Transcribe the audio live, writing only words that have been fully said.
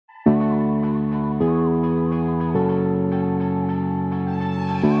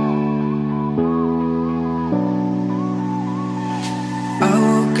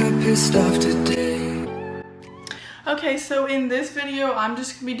good stuff today. Okay, so in this video, I'm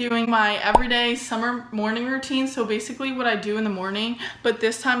just gonna be doing my everyday summer morning routine. So basically what I do in the morning, but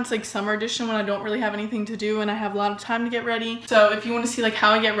this time it's like summer edition when I don't really have anything to do and I have a lot of time to get ready. So if you want to see like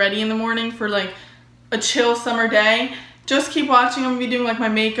how I get ready in the morning for like a chill summer day, just keep watching. I'm gonna be doing like my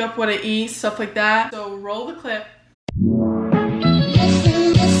makeup, what I eat, stuff like that. So roll the clip.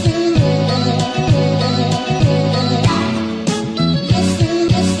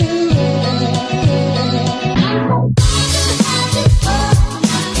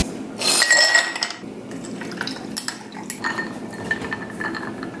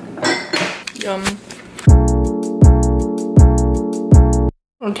 Yum.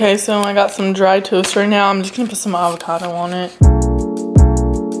 Okay, so I got some dry toast right now. I'm just gonna put some avocado on it.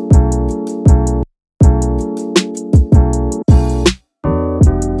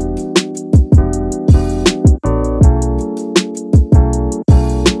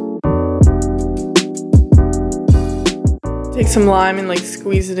 Take some lime and like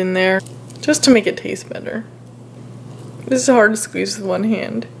squeeze it in there just to make it taste better. This is hard to squeeze with one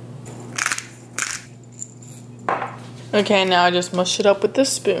hand. Okay, now I just mush it up with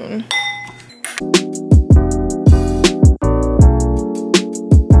this spoon.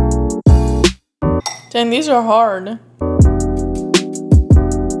 Dang, these are hard.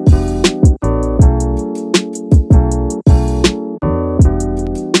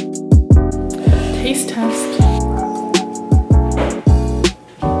 Taste test.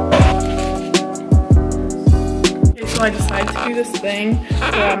 I decided to do this thing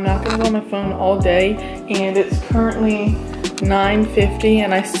where I'm not gonna go on my phone all day, and it's currently 9:50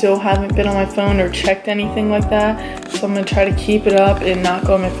 and I still haven't been on my phone or checked anything like that. So I'm gonna try to keep it up and not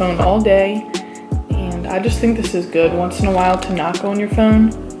go on my phone all day. And I just think this is good once in a while to not go on your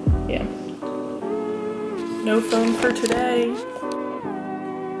phone. Yeah. No phone for today.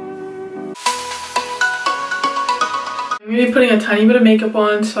 I'm gonna be putting a tiny bit of makeup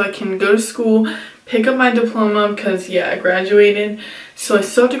on so I can go to school, pick up my diploma, because yeah, I graduated, so I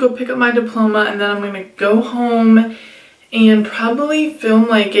still have to go pick up my diploma, and then I'm gonna go home and probably film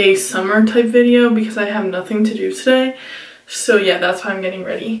like a summer type video because I have nothing to do today. So yeah, that's why I'm getting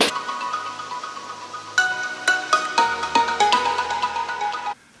ready.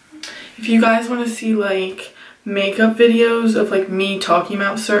 If you guys want to see like makeup videos of like me talking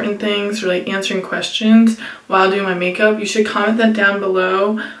about certain things or like answering questions while doing my makeup, you should comment that down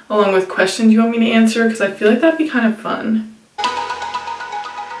below along with questions you want me to answer, because I feel like that'd be kind of fun.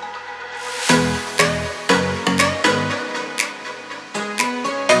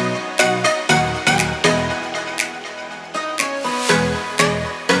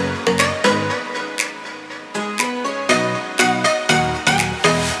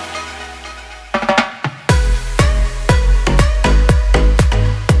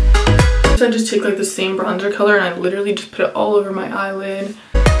 I just take like the same bronzer color and I literally just put it all over my eyelid.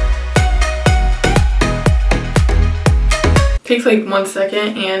 Takes like 1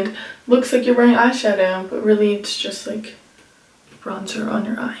 second and looks like you're wearing eyeshadow, but really it's just like bronzer on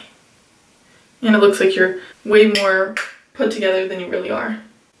your eye. And it looks like you're way more put together than you really are.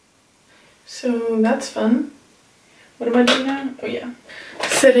 So that's fun. What am I doing now? Oh yeah.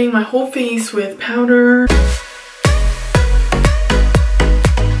 Setting my whole face with powder.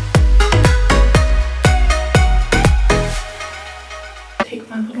 Take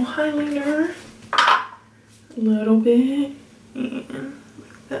my little highlighter, a little bit, and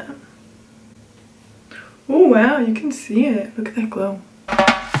like that. Oh wow, you can see it. Look at that glow.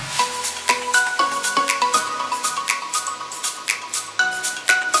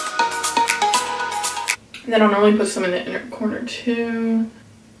 And then I'll normally put some in the inner corner too.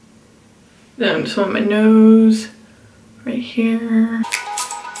 Then some on my nose, right here.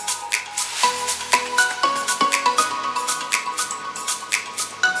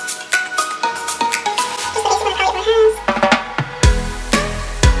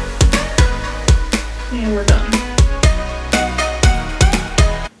 And we're done.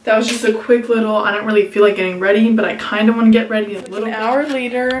 That was just a quick little, I don't really feel like getting ready, but I kind of want to get ready a little. An hour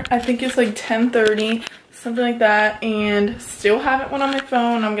later, I think it's like 10:30, something like that, and still haven't went on my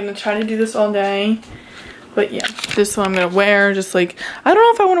phone. I'm gonna try to do this all day. But yeah, this is what I'm gonna wear. Just like, I don't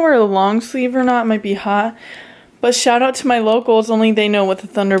know if I want to wear a long sleeve or not, it might be hot. But shout out to my locals, only they know what the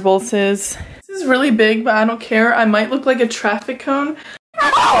Thunderbolts is. This is really big, but I don't care. I might look like a traffic cone.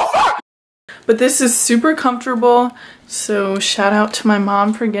 But this is super comfortable, so shout out to my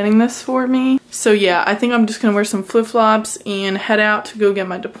mom for getting this for me. So yeah, I think I'm just gonna wear some flip-flops and head out to go get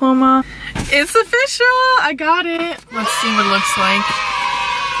my diploma. It's official! I got it! Let's see what it looks like.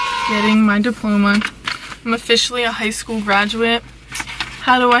 Getting my diploma. I'm officially a high school graduate.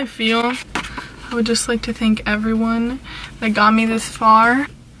 How do I feel? I would just like to thank everyone that got me this far.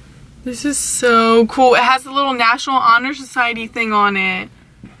 This is so cool. It has a little National Honor Society thing on it.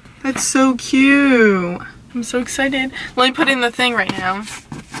 That's so cute. I'm so excited. Let me put in the thing right now.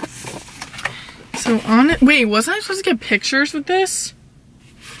 So on it, wait, wasn't I supposed to get pictures with this?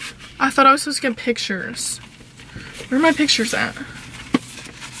 I thought I was supposed to get pictures. Where are my pictures at?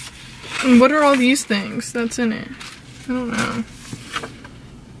 And what are all these things that's in it? I don't know.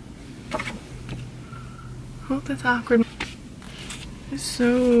 Oh, that's awkward.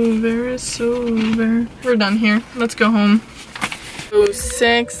 We're done here. Let's go home. So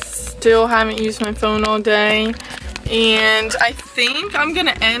 6, still haven't used my phone all day. And I think I'm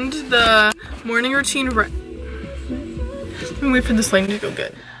gonna end the morning routine Let me wait for this lighting to go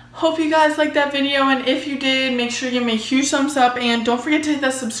good. Hope you guys liked that video, and if you did, make sure you give me a huge thumbs up, and don't forget to hit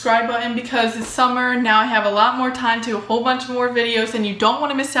that subscribe button because it's summer. Now I have a lot more time to do a whole bunch more videos, and you don't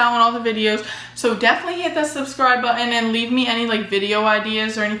want to miss out on all the videos. So definitely hit that subscribe button and leave me any like video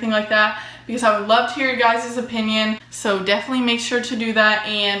ideas or anything like that, because I would love to hear your guys' opinion. So definitely make sure to do that,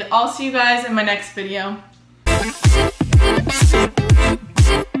 and I'll see you guys in my next video.